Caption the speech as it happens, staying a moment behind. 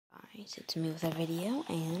guys, it's me with a video,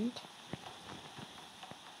 and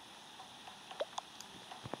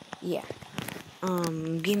yeah,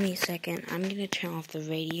 give me a second. I'm gonna turn off the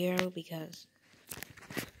radio because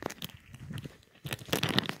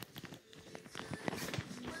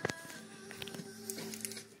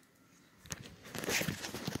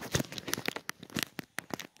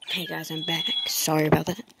hey guys, I'm back. Sorry about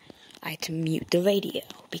that. I had to mute the radio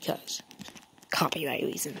because copyright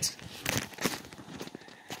reasons.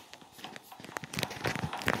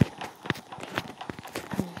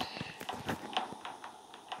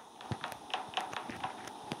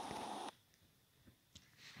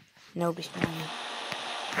 Nobody's playing.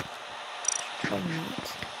 Try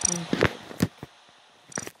not.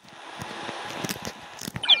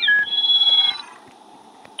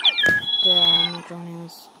 I'm not joining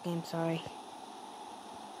this game, sorry.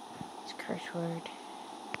 It's a curse word.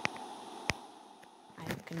 I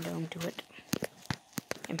don't condone to it.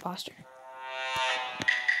 Imposter.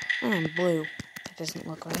 I'm blue. That doesn't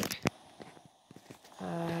look right.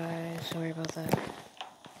 Sorry about that.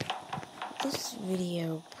 This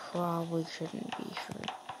video probably shouldn't be for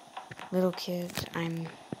little kids. I'm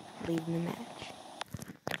leaving the match.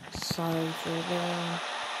 Sorry for the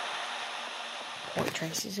white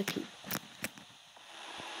traces of people.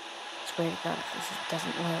 Swear to God if this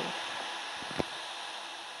doesn't load.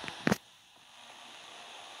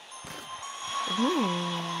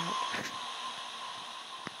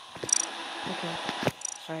 Okay,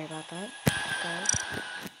 sorry about that, guys.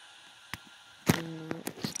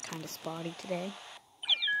 It's kind of spotty today.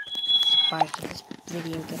 Surprised if this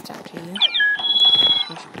video gets out to you.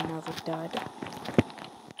 There should be another dud.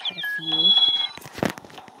 Had a few.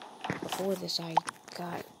 Before this, I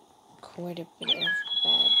got quite a bit of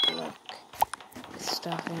bad luck with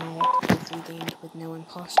stuff, and I had to play 3 games with no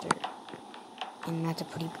imposter. And that's a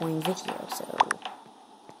pretty boring video, so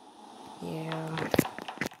yeah.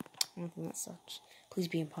 I don't think that sucks. Please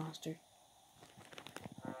be imposter.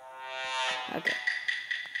 Okay.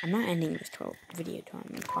 I'm not ending this video till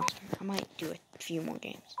I'm imposter. I might do a few more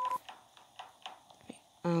games.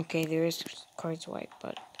 Okay, there is cards white,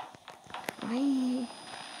 but I'm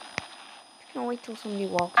gonna wait till somebody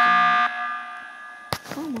walks in.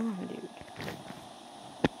 Come on, dude.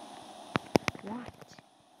 What?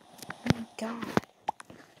 Oh my God.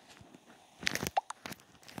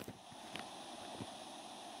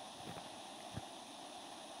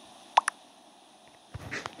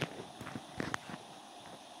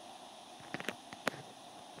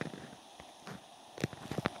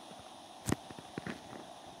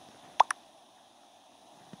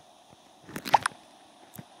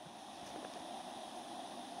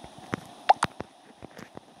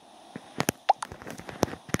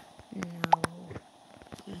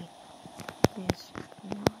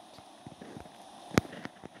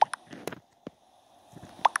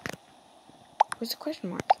 Where's the question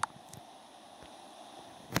mark?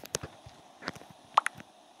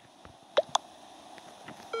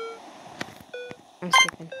 I'm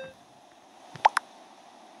skipping.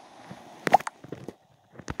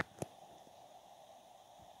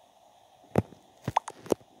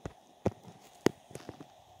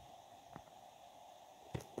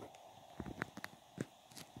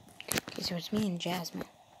 Okay, so it's me and Jasmine.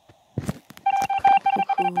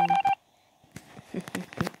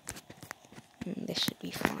 This should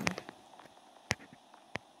be fun.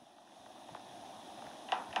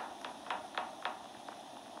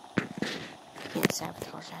 Can't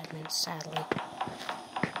sabotage admins, sadly.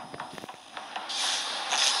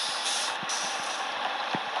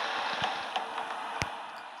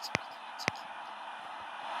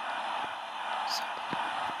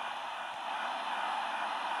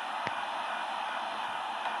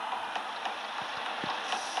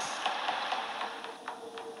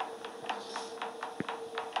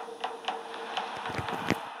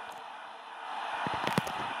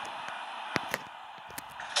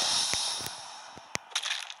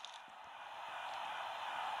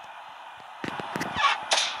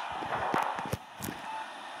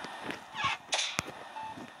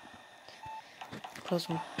 Close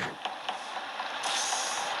one.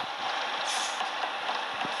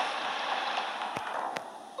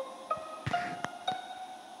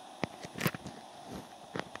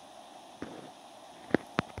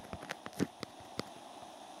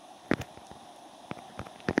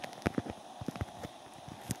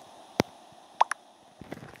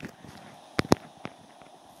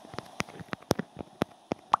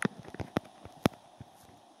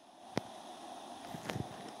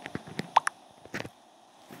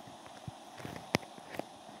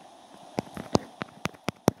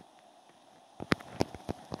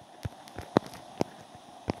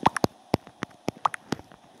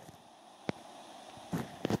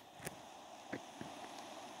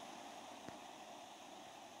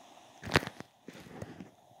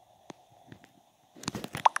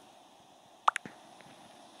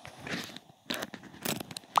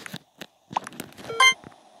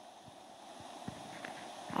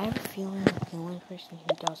 feeling like the only person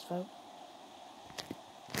who does vote?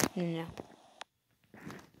 No. No.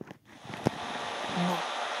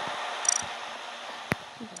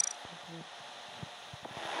 What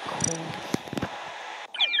the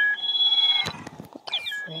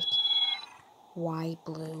frick? Why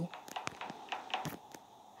blue?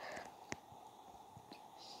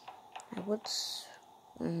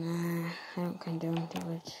 Nah, I don't condone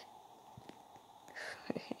to it.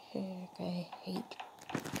 I hate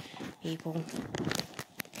people.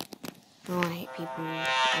 Oh, I hate people with that.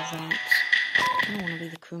 I don't want to be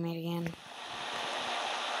the crewmate again.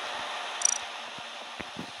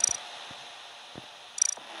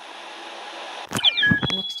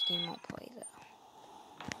 Next game I'll play, though.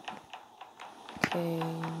 Okay,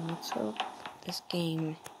 let's hope this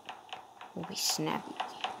game will be snappy.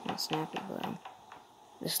 Not snappy, but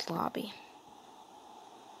this lobby.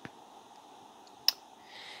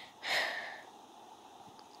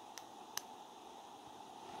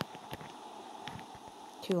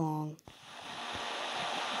 Too long.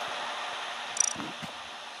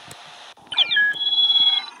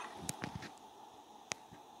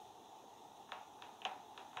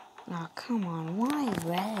 Oh, come on. Why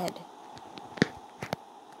red?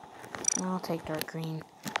 I'll take dark green.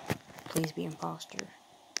 Please be imposter.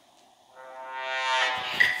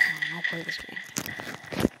 I'll play this game.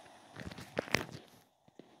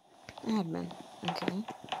 Admin. Okay.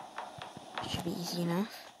 Should be easy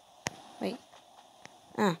enough. Wait.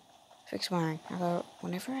 Fix wiring. Although,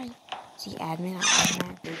 whenever I see admin, I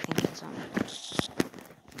automatically think it's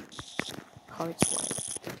Hearts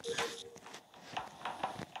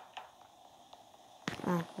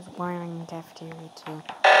Light. There's wiring in the cafeteria too.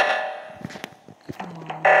 Come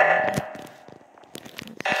on.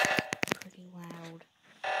 It's pretty loud.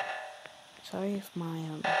 Sorry if my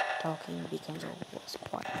talking becomes a little less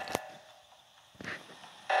quiet.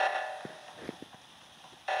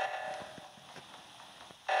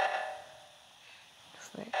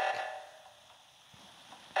 Frick.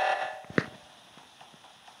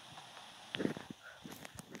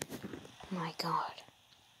 My God.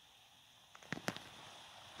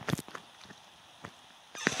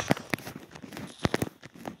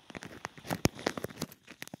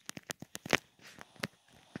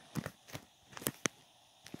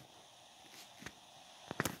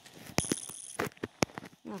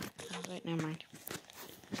 Oh, wait, never mind.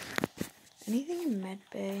 Anything in med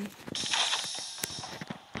bay?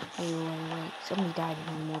 Wait. Somebody died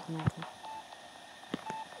in more than that.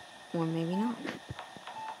 Or maybe not.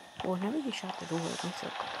 Or whenever you shut the door, it makes a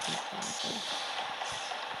complete sound.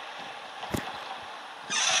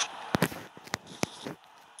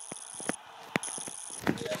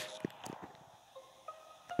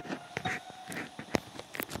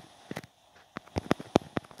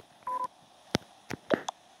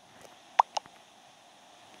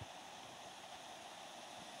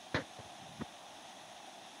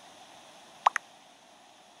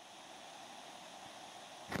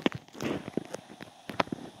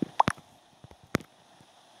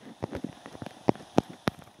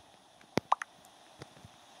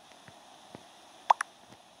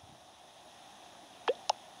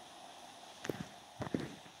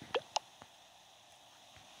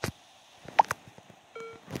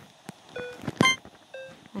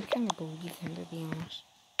 I kind of believe him, to be honest.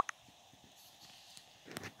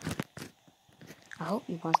 I hope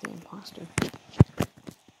he was the imposter.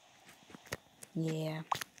 Yeah.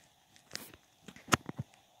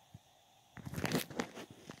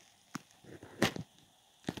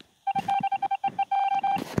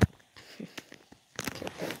 Okay,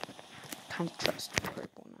 good. Kind of trust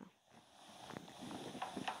purple now.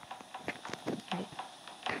 Right.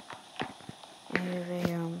 I have a,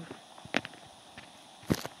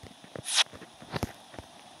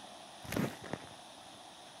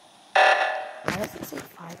 why does it say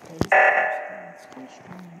 5 days? It's kind of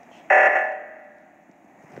strange.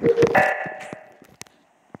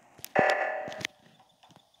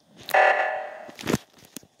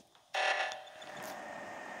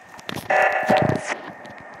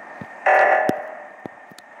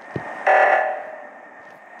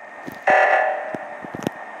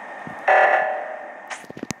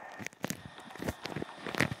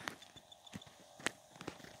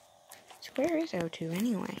 So where is O2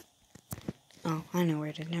 anyway? Oh, I know where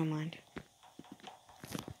it is. Never mind.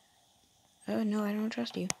 Oh, no, I don't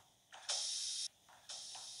trust you.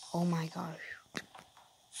 Oh my gosh.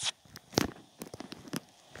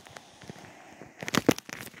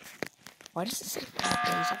 Why does it say 5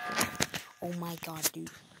 days after that? Oh my god, dude.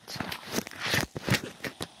 Stop.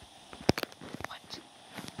 What?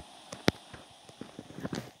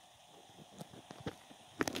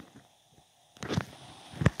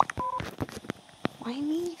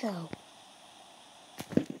 though?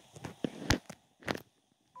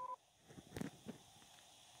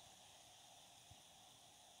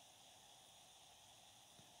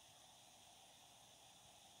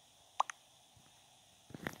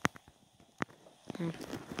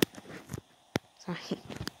 Sorry.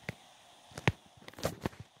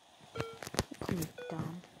 Call me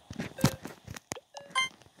dumb.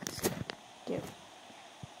 Dude.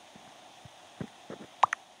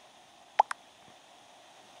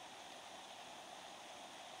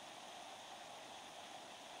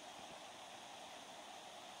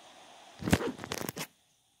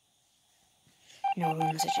 No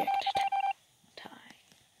room's ejected. Tie.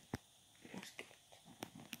 That's good.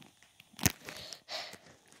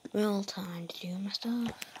 Well, time to do my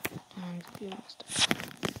stuff. Time to do my stuff.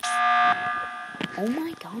 Oh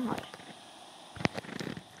my god.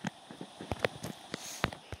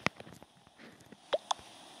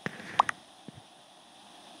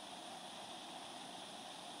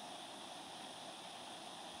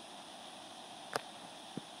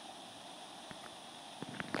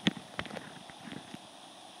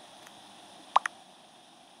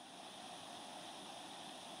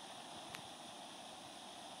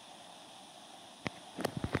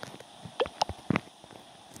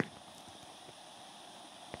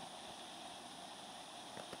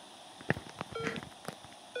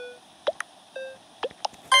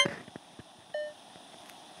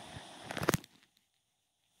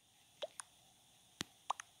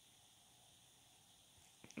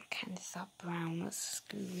 Kind of thought Brown was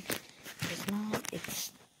screwed. It's not.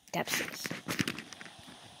 It's Depsis.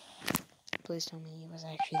 Please tell me he was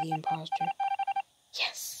actually the imposter.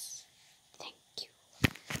 Yes. Thank you.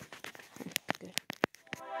 Good.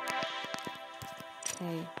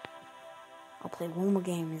 Okay. I'll play one more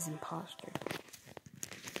game as imposter.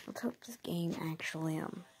 Let's hope this game actually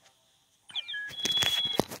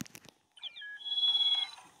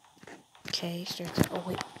Okay, starts. Oh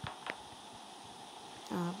wait.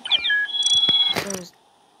 It was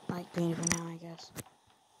like green for now, I guess.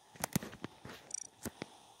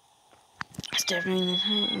 It's definitely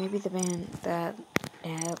maybe the band that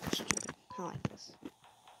was stupid. I like this.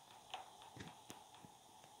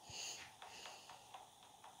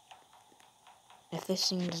 If this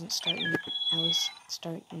scene doesn't start in, at least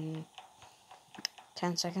start in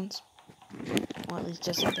 10 seconds. Or at least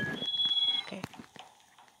just a bit. Okay.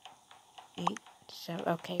 8, 7,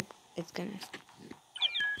 okay, it's gonna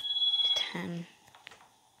 10.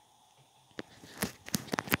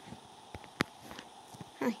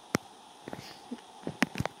 Hi.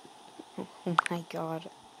 Oh my god.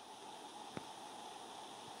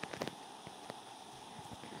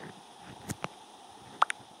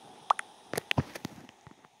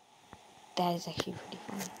 That is actually pretty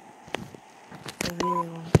funny. I really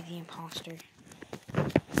want to be the imposter.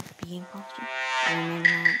 Be imposter? Or maybe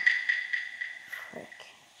not. Frick.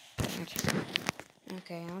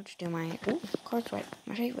 Okay, I'll just do my... Ooh, card swipe.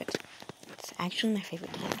 My favorite. It's actually my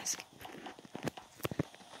favorite task.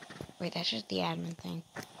 Wait, that's just the admin thing.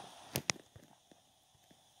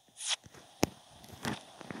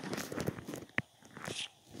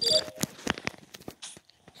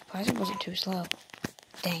 Surprised it wasn't too slow.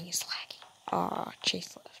 Dang, it's laggy. Aw,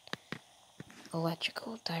 Chase left.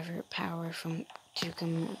 Electrical. Divert power from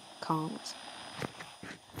Jukum comms.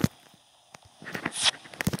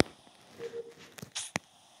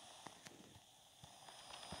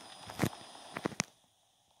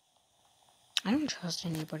 I don't trust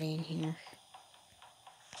anybody in here.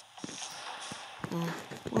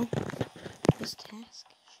 Well, this task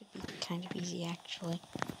should be kind of easy, actually.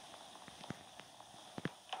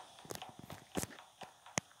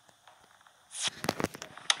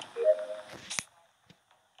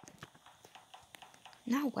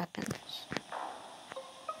 Now weapons.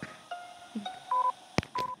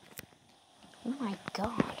 Oh my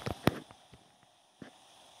god.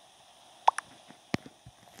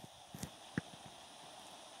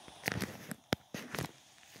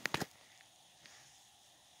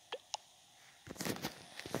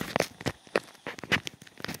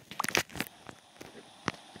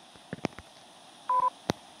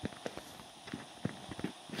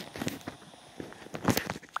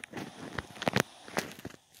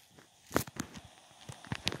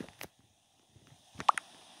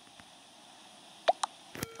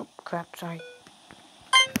 Crap, sorry.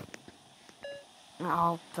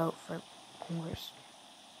 I'll vote for Horse.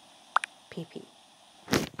 PP.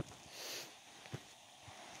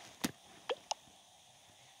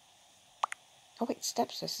 Oh wait,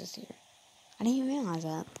 Stepsis is here. I didn't even realize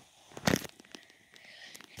that.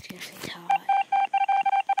 Seriously, tie.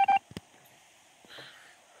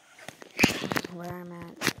 Where I'm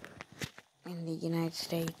at. in the United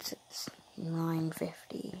States, it's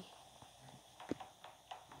 9:50.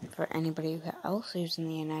 For anybody else who's in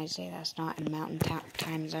the United States that's not in Mountain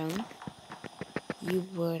Time Zone, you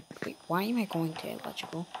would... Wait, why am I going to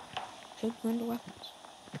electrical? Should go into weapons.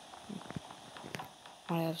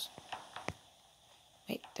 What else?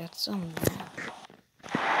 Wait, that's some map.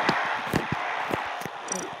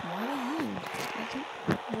 Wait, why the end? I think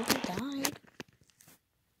Ruby died.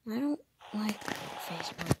 I don't like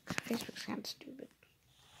Facebook. Facebook's kind of stupid.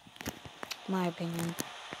 My opinion.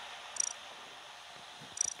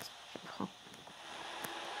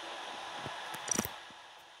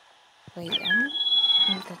 Wait, I don't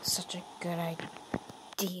think that's such a good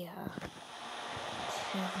idea.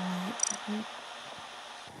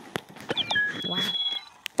 Wow.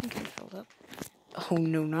 I think I filled up. Oh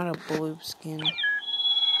no, not a blue skin.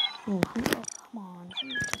 Oh, come on.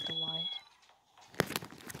 Just a white.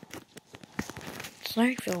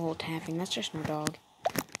 Sorry for a little tapping. That's just my dog.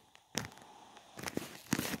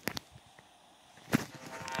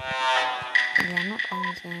 Yeah, I'm not playing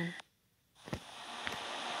this game.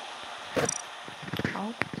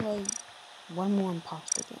 I'll play one more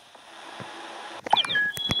imposter game.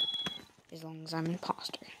 As long as I'm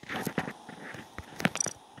imposter.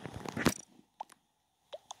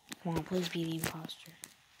 Come on, please be the imposter.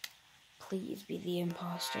 Please be the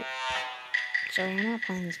imposter. Sorry, I'm not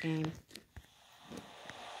playing this game.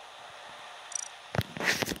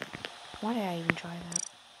 Why did I even try that?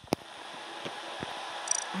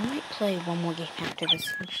 I might play one more game after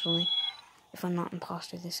this, actually. If I'm not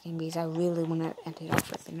imposter this game, because I really want to end it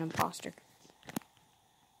off with an imposter.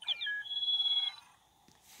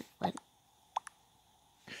 What?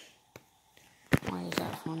 Why is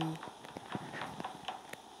that funny?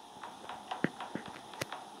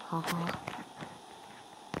 Haha.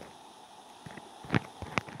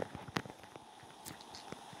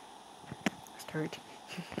 Start.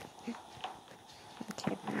 I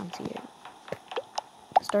can't pronounce it.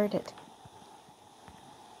 Start it.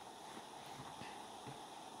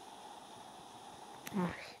 Oh,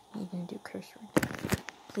 you didn't do cursor.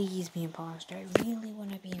 Please be imposter. I really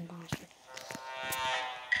want to be imposter.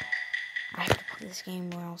 I have to play this game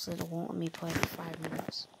or else it won't let me play for 5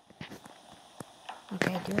 minutes.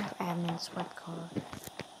 Okay, I do have admin swipe card.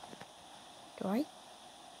 Do I?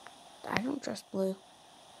 I don't trust blue.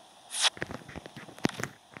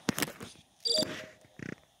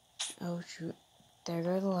 Oh shoot. There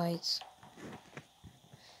go the lights.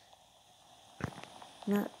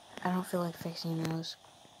 No, I don't feel like fixing those.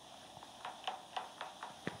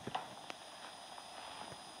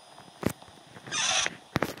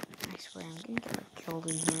 I swear I'm gonna get like killed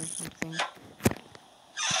in here or something.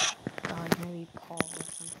 God, maybe Paul or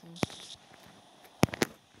something.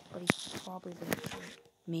 But he's probably gonna shoot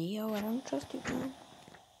me. Oh, I don't trust you, John.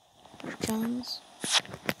 Johns.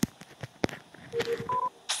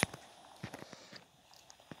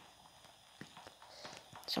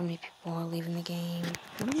 So many people are leaving the game.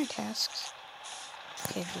 What are my tasks?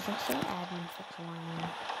 Okay, there's also admin fix one.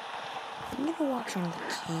 I'm gonna watch one of the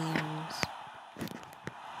cams.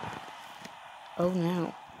 Oh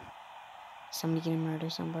no. Somebody gonna murder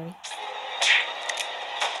somebody.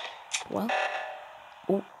 Well.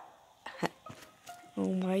 Oh.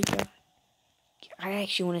 Oh my god. I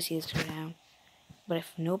actually want to see this go down. But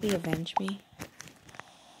if nobody avenge me.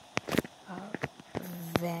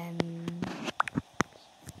 Then.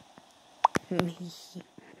 Me.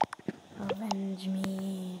 Avenge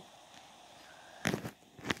me.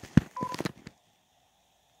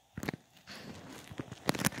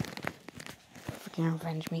 Freaking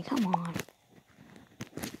avenge me, come on.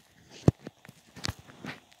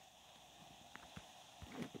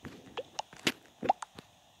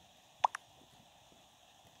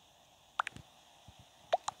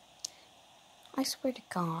 I swear to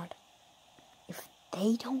God, if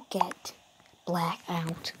they don't get black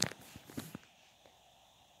out,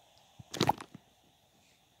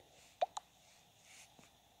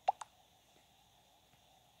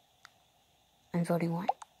 I'm voting white.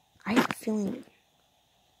 I have a feeling.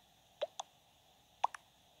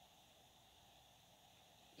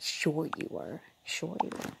 Sure you are. Sure you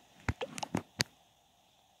are.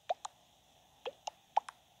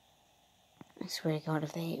 I swear to God,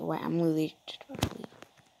 if they... Wait, I'm literally just about to leave.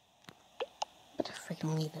 But to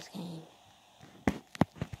freaking leave this game.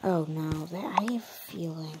 Oh no, I have a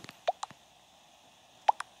feeling.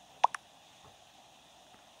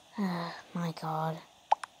 My God.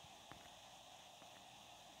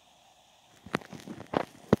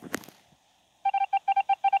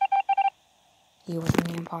 He wasn't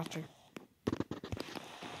the imposter.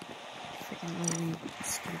 Freaking leaving.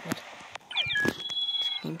 Stupid. This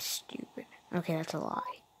game's stupid. Okay, that's a lie.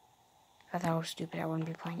 If I thought I was stupid, I wouldn't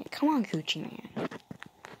be playing it. Come on, Coochie Man.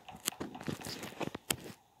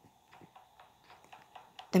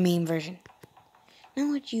 The meme version. Know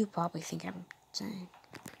what you probably think I'm saying.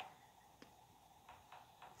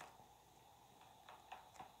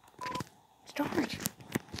 Start.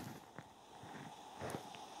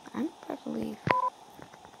 I'm about to leave.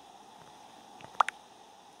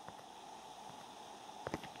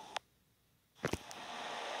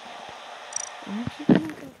 I'm actually gonna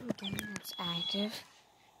go to a game that's active,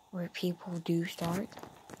 where people do start.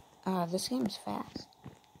 This game is fast.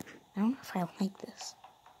 I don't know if I like this.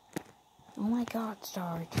 Oh my god,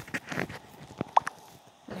 start.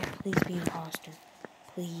 Okay, please be imposter.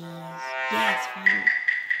 Please. Yes, fine.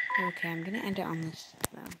 Okay, I'm gonna end it on this,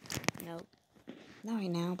 though. Nope. Not right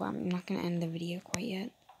now, but I'm not gonna end the video quite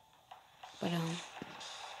yet. But,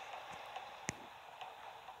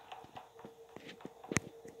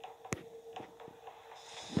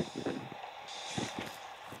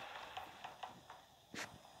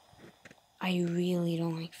 I really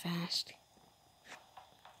don't like fast.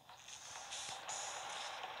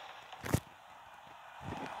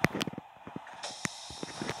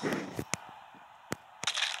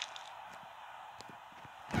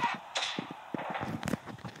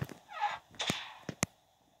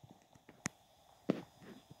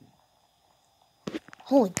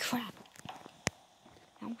 Holy crap.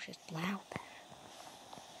 That was just loud then.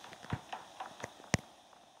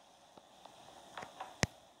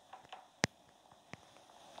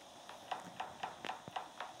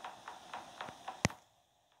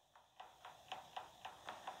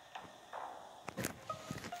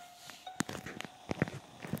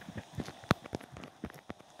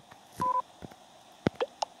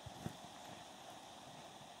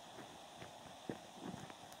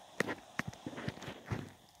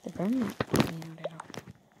 They're not playing out at all.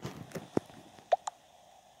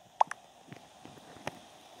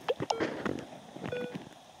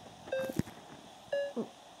 Oh,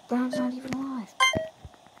 Brown's not even alive.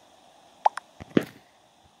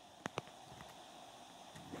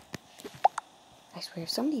 I swear, if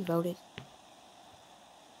somebody voted.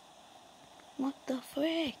 What the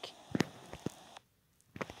frick?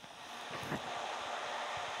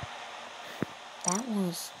 That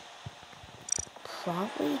was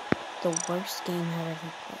probably the worst game I've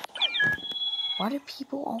ever played. Why do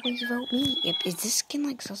people always vote me? Is this skin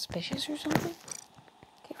like suspicious or something?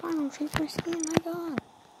 Okay, fine, I'll change my skin, my god.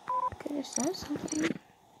 Could have said something.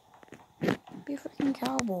 Be a freaking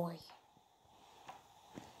cowboy.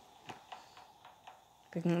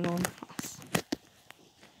 Freaking little mouse.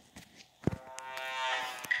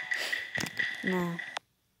 No.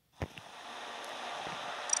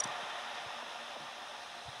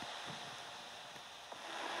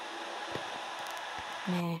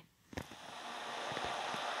 Nah.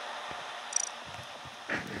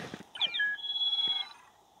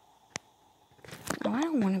 Oh, I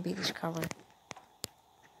don't want to be discovered.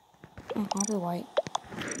 Oh, I'll be white.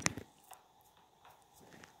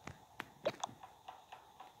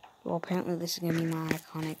 Well, apparently this is gonna be my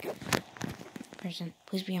iconic person.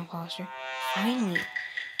 Please be imposter. Finally.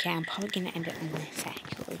 Okay, I'm probably gonna end it on this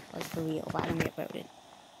actually. Like for real, but I don't get voted.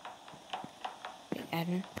 Wait,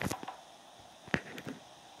 admin.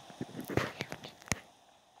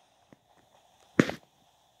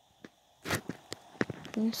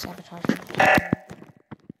 I'm gonna sabotage him.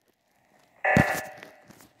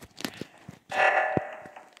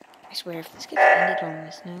 I swear, if this gets ended on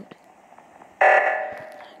this note.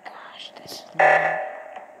 Oh gosh, this is long.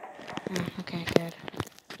 Oh, okay, good.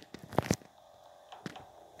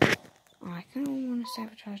 Oh, I kinda wanna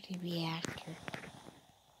sabotage the reactor.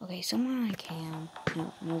 Okay, someone on cam.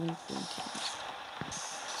 No, moving through cams.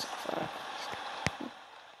 So far.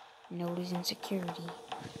 Notice insecurity.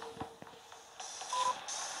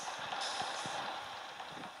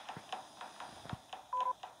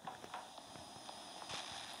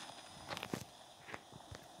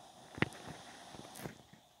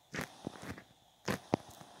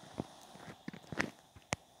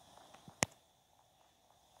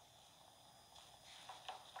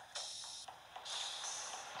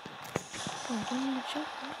 Oh, I didn't even check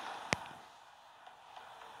that.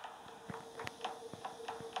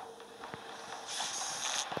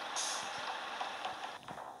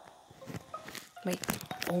 Wait.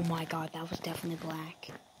 Oh my god, that was definitely black.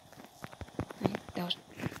 Wait, that was...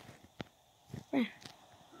 Where?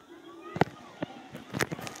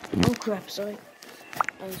 Oh crap, sorry.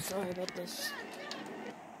 I'm sorry about this.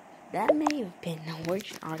 That may have been the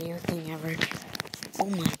worst audio thing ever. Oh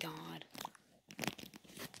my god.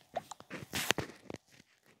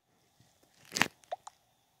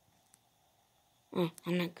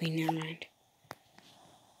 I'm not green, never mind.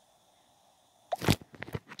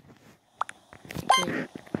 Okay.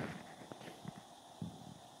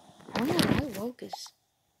 I don't know why Woke is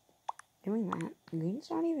doing that. Green's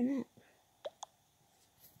not even it.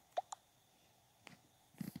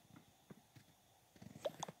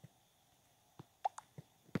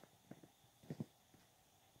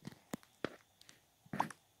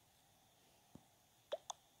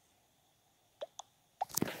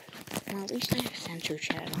 Well, at least I have censor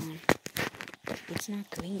chat on. It's not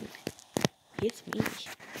green. It's me. I'm better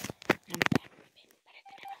than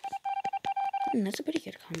everyone. That's a pretty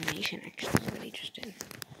good combination, actually, what he just did.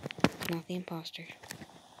 It's not the imposter.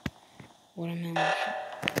 Watermelon.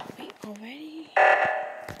 Wait, already?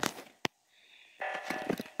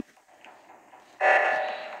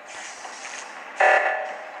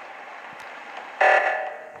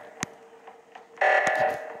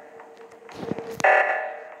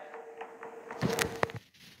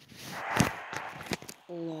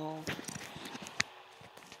 Lol.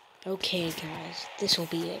 Okay, guys, this will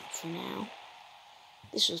be it for now.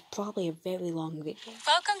 This was probably a very long video.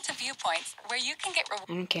 Welcome to Viewpoints, where you can get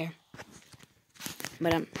I don't care.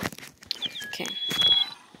 But, okay.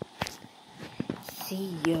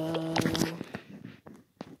 See ya.